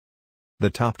The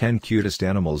top 10 cutest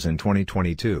animals in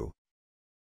 2022.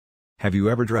 Have you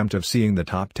ever dreamt of seeing the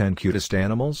top 10 cutest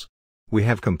animals? We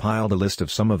have compiled a list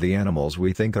of some of the animals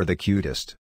we think are the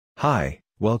cutest. Hi,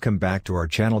 welcome back to our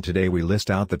channel. Today we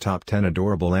list out the top 10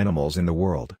 adorable animals in the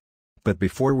world. But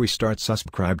before we start,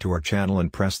 subscribe to our channel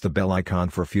and press the bell icon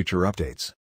for future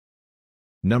updates.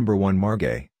 Number 1,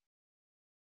 Margay.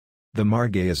 The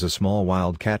margay is a small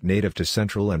wild cat native to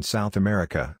Central and South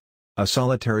America. A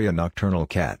solitary and nocturnal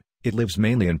cat, it lives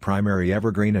mainly in primary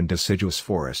evergreen and deciduous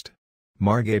forest.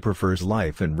 Margay prefers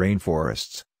life in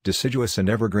rainforests, deciduous and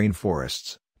evergreen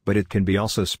forests, but it can be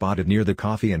also spotted near the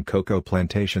coffee and cocoa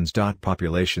plantations.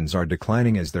 Populations are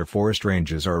declining as their forest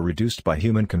ranges are reduced by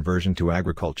human conversion to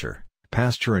agriculture,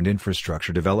 pasture and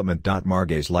infrastructure development.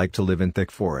 Margays like to live in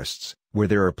thick forests, where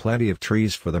there are plenty of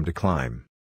trees for them to climb.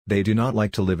 They do not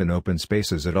like to live in open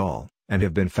spaces at all, and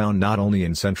have been found not only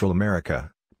in Central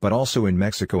America, but also in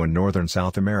Mexico and northern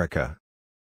South America.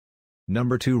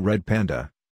 Number 2, Red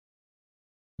Panda.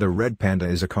 The red panda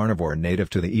is a carnivore native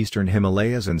to the eastern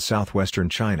Himalayas and southwestern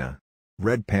China.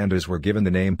 Red pandas were given the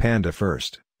name panda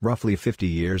first, roughly 50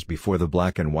 years before the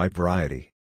black and white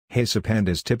variety. Hasa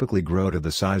pandas typically grow to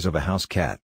the size of a house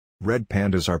cat. Red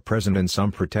pandas are present in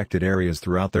some protected areas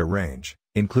throughout their range,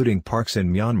 including parks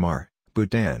in Myanmar,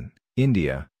 Bhutan,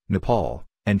 India, Nepal,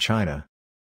 and China.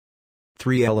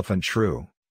 3. Elephant shrew.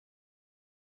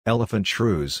 Elephant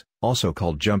shrews, also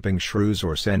called jumping shrews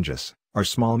or senjus, are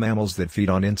small mammals that feed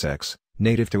on insects,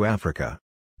 native to Africa.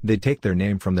 They take their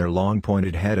name from their long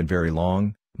pointed head and very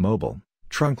long, mobile,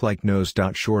 trunk-like nose.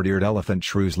 Short-eared elephant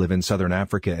shrews live in southern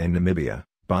Africa and Namibia,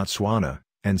 Botswana,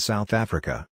 and South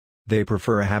Africa. They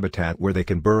prefer a habitat where they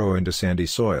can burrow into sandy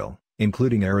soil,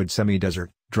 including arid semi-desert,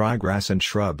 dry grass and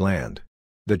shrubland.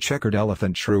 The checkered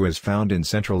elephant shrew is found in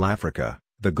Central Africa,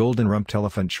 the golden-rumped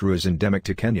elephant shrew is endemic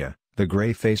to Kenya, the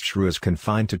gray-faced shrew is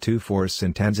confined to 2 forests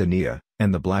in Tanzania,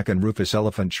 and the black and rufous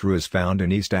elephant shrew is found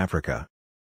in East Africa.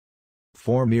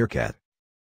 4. Meerkat.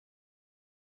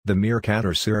 The meerkat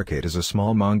or suricate is a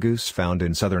small mongoose found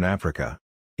in southern Africa.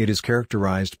 It is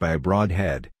characterized by a broad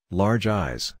head, large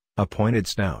eyes, a pointed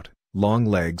snout, long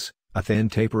legs, a thin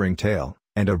tapering tail,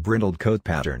 and a brindled coat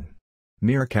pattern.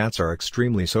 Meerkats are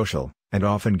extremely social, and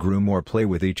often groom or play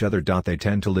with each other. They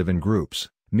tend to live in groups.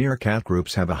 Meerkat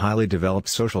groups have a highly developed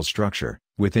social structure,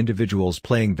 with individuals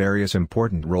playing various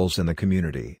important roles in the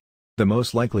community. The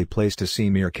most likely place to see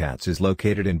meerkats is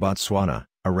located in Botswana,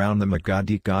 around the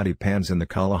Magadi pans in the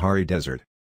Kalahari Desert.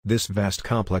 This vast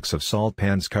complex of salt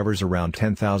pans covers around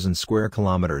 10,000 square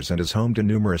kilometers and is home to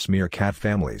numerous meerkat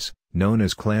families, known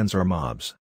as clans or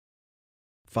mobs.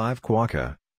 5.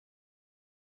 Quokka.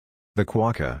 The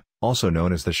quokka, also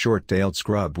known as the short-tailed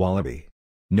scrub wallaby.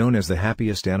 Known as the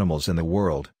happiest animals in the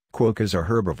world, quokkas are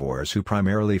herbivores who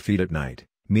primarily feed at night,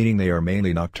 meaning they are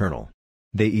mainly nocturnal.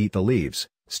 They eat the leaves,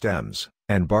 stems,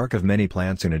 and bark of many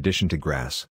plants in addition to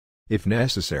grass. If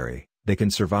necessary, they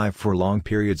can survive for long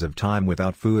periods of time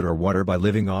without food or water by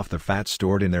living off the fat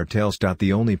stored in their tails.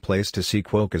 The only place to see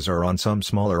quokkas are on some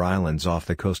smaller islands off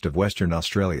the coast of Western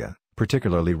Australia,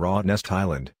 particularly Rottnest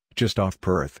Island, just off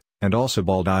Perth, and also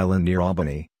Bald Island near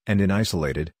Albany, and in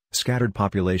isolated, scattered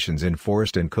populations in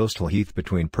forest and coastal heath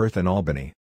between Perth and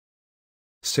Albany.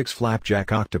 6.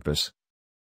 Flapjack octopus.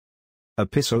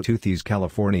 Apissoteuthis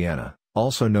californiana,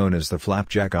 also known as the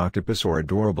flapjack octopus or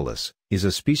adorabilis, is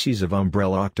a species of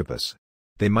umbrella octopus.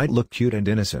 They might look cute and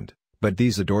innocent, but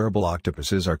these adorable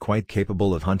octopuses are quite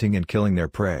capable of hunting and killing their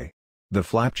prey. The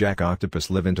flapjack octopus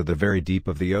live into the very deep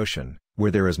of the ocean,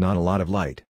 where there is not a lot of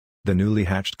light. The newly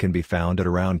hatched can be found at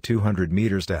around 200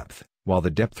 meters depth, while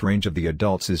the depth range of the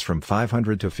adults is from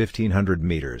 500 to 1500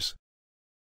 meters.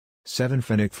 7.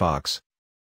 Fennec fox.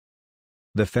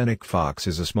 The fennec fox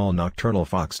is a small nocturnal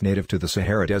fox native to the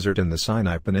Sahara Desert and the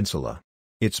Sinai Peninsula.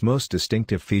 Its most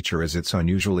distinctive feature is its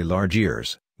unusually large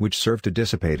ears, which serve to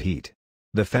dissipate heat.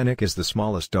 The fennec is the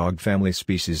smallest dog family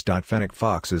species. Fennec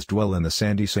foxes dwell in the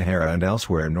sandy Sahara and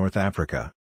elsewhere in North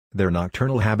Africa. Their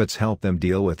nocturnal habits help them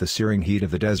deal with the searing heat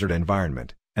of the desert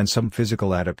environment, and some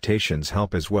physical adaptations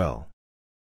help as well.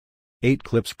 8.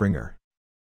 Klipspringer.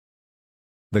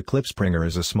 The klipspringer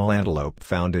is a small antelope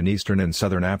found in eastern and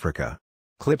southern Africa.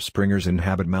 Klipspringers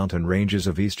inhabit mountain ranges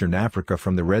of eastern Africa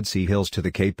from the Red Sea Hills to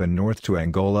the Cape and north to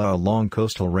Angola along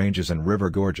coastal ranges and river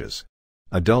gorges.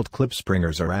 Adult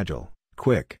klipspringers are agile,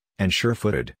 quick, and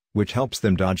sure-footed, which helps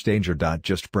them dodge danger.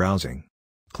 Just browsing.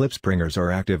 Klipspringers are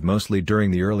active mostly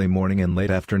during the early morning and late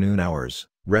afternoon hours,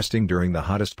 resting during the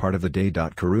hottest part of the day.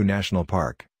 Karoo National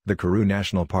Park. The Karoo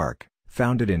National Park,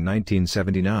 founded in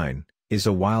 1979, is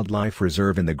a wildlife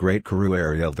reserve in the Great Karoo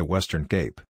area of the Western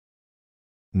Cape.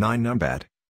 9. Numbat.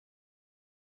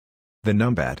 The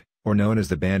numbat, or known as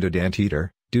the banded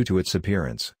anteater, due to its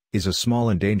appearance, is a small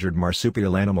endangered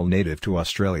marsupial animal native to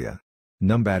Australia.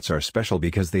 Numbats are special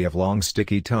because they have long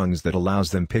sticky tongues that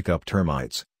allows them pick up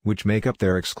termites, which make up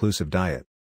their exclusive diet.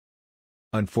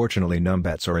 Unfortunately,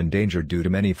 numbats are endangered due to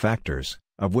many factors,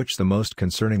 of which the most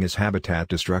concerning is habitat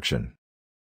destruction.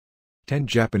 10.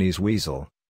 Japanese weasel.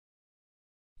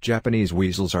 Japanese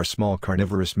weasels are small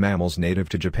carnivorous mammals native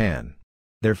to Japan.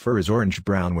 Their fur is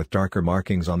orange-brown with darker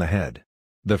markings on the head.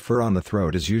 The fur on the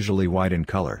throat is usually white in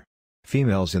color.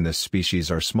 Females in this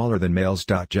species are smaller than males.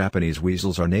 Japanese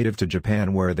weasels are native to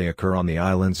Japan, where they occur on the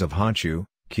islands of Honshu,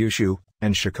 Kyushu,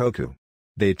 and Shikoku.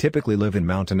 They typically live in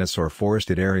mountainous or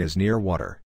forested areas near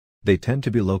water. They tend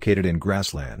to be located in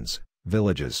grasslands,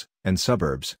 villages, and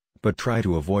suburbs, but try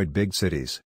to avoid big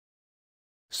cities.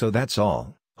 So that's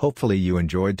all. Hopefully you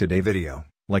enjoyed today's video.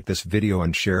 Like this video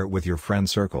and share it with your friend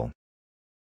circle.